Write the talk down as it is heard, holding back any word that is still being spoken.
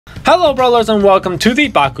Hello brawlers and welcome to the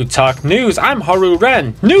BakuTalk news. I'm Haru.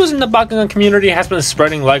 News in the Bakugan community has been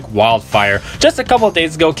spreading like wildfire. Just a couple of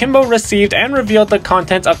days ago, Kimbo received and revealed the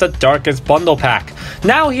contents of the Darkus Bundle Pack.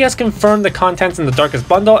 Now he has confirmed the contents in the Darkus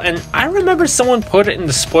Bundle, and I remember someone put it in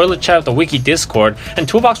the spoiler chat of the wiki Discord, and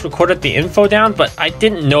Toolbox recorded the info down, but I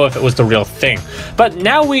didn't know if it was the real thing. But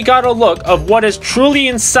now we got a look of what is truly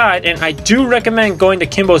inside, and I do recommend going to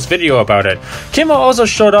Kimbo's video about it. Kimbo also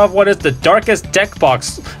showed off what is the Darkus deck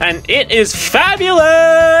box, and it is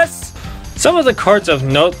fabulous! Some of the cards of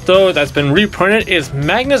note though that's been reprinted is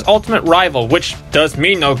Magnus Ultimate Rival, which does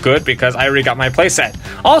me no good because I already got my playset.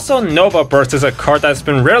 Also, Nova Burst is a card that's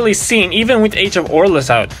been rarely seen even with Age of Orlis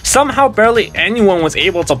out. Somehow barely anyone was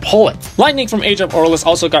able to pull it. Lightning from Age of Orlis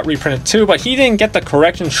also got reprinted too, but he didn't get the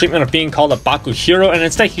correction treatment of being called a Baku hero, and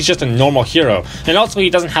instead he's just a normal hero. And also he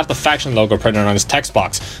doesn't have the faction logo printed on his text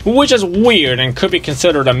box, which is weird and could be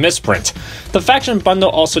considered a misprint. The faction bundle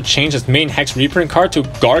also changed its main hex reprint card to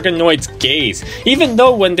Garganoid's Gaze, even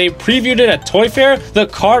though when they previewed it at Toy Fair, the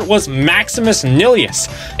card was Maximus Nilius.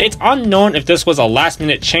 It's unknown if this was a last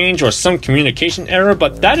minute change or some communication error,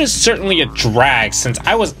 but that is certainly a drag since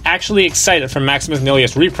I was actually excited for Maximus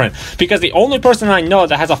Nilius reprint, because the only person I know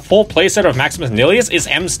that has a full playset of Maximus Nilius is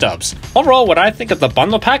M-Stubs. Overall, what I think of the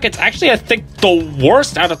bundle pack, it's actually I think the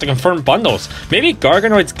worst out of the confirmed bundles. Maybe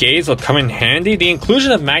Garganoid's Gaze will come in handy. The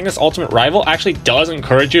inclusion of Magnus Ultimate Rival actually does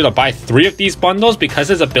encourage you to buy 3 of these bundles because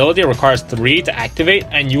his ability requires 3 to activate,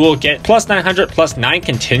 and you will get plus 900 plus 9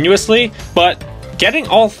 continuously, but getting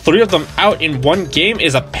all 3 of them out in one game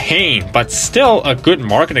is a pain, but still a good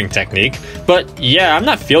marketing technique. But yeah, I'm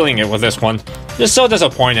not feeling it with this one. Just so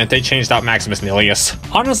disappointed they changed out Maximus Nilius.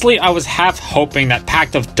 Honestly, I was half hoping that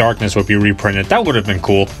Pact of Darkness would be reprinted. That would have been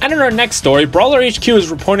cool. And in our next story, Brawler HQ is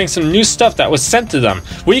reporting some new stuff that was sent to them.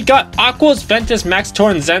 We got Aquos, Ventus, Maxtor,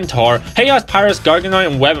 and Zentor, Chaos, Pyrus,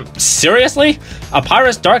 Garganoid, and Web. Seriously? A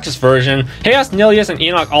Pyrus Darkus version, Chaos, Nilius, and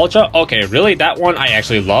Enoch Ultra? Okay, really? That one I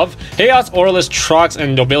actually love. Chaos, Aurelus, Trox,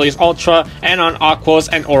 and Nobilius Ultra, and on Aquos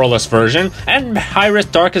and Aurelus version, and Pyrus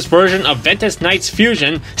Darkus version of Ventus Knights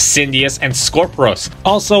Fusion, Syndius, and Scorpius.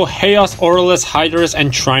 Also, Chaos, Aurelus, Hydrus,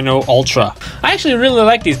 and Trino Ultra. I actually really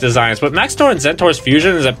like these designs, but Maxtor and Zentor's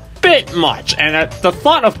fusion is a bit much, and the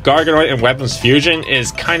thought of Garganoid and Weapons fusion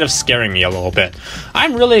is kind of scaring me a little bit.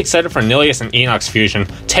 I'm really excited for Nilius and Enoch's fusion.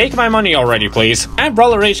 Take my money already, please. And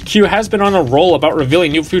Brawler HQ has been on a roll about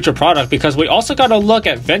revealing new future product, because we also got a look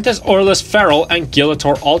at Ventus Aurelus Feral and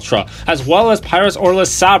Gilator Ultra, as well as Pyrus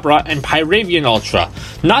Aurelus Sabra and Pyravian Ultra.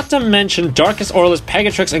 Not to mention Darkus Aurelus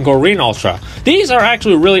Pegatrix and Goreen Ultra. These are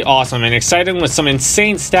actually really awesome and exciting with some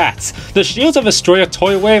insane stats. The Shields of Astroya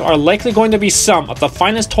Toy Wave are likely going to be some of the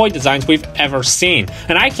finest toy designs we've ever seen,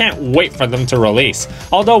 and I can't wait for them to release,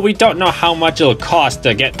 although we don't know how much it'll cost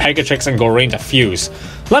to get Pegatrix and Goreen to fuse.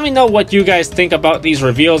 Let me know what you guys think about these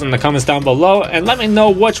reveals in the comments down below, and let me know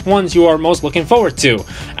which ones you are most looking forward to.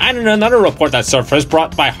 And in another report that surfaced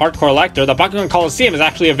brought by Hardcore Lector, the Bakugan Coliseum is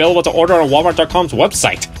actually available to order on Walmart.com's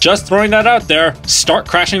website. Just throwing that out there, start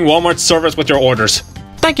crashing Walmart's servers with your orders.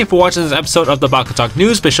 Thank you for watching this episode of the BakuTalk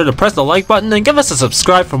News. Be sure to press the like button and give us a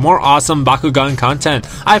subscribe for more awesome Bakugan content.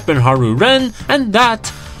 I've been Haru, and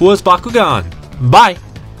that was Bakugan. Bye!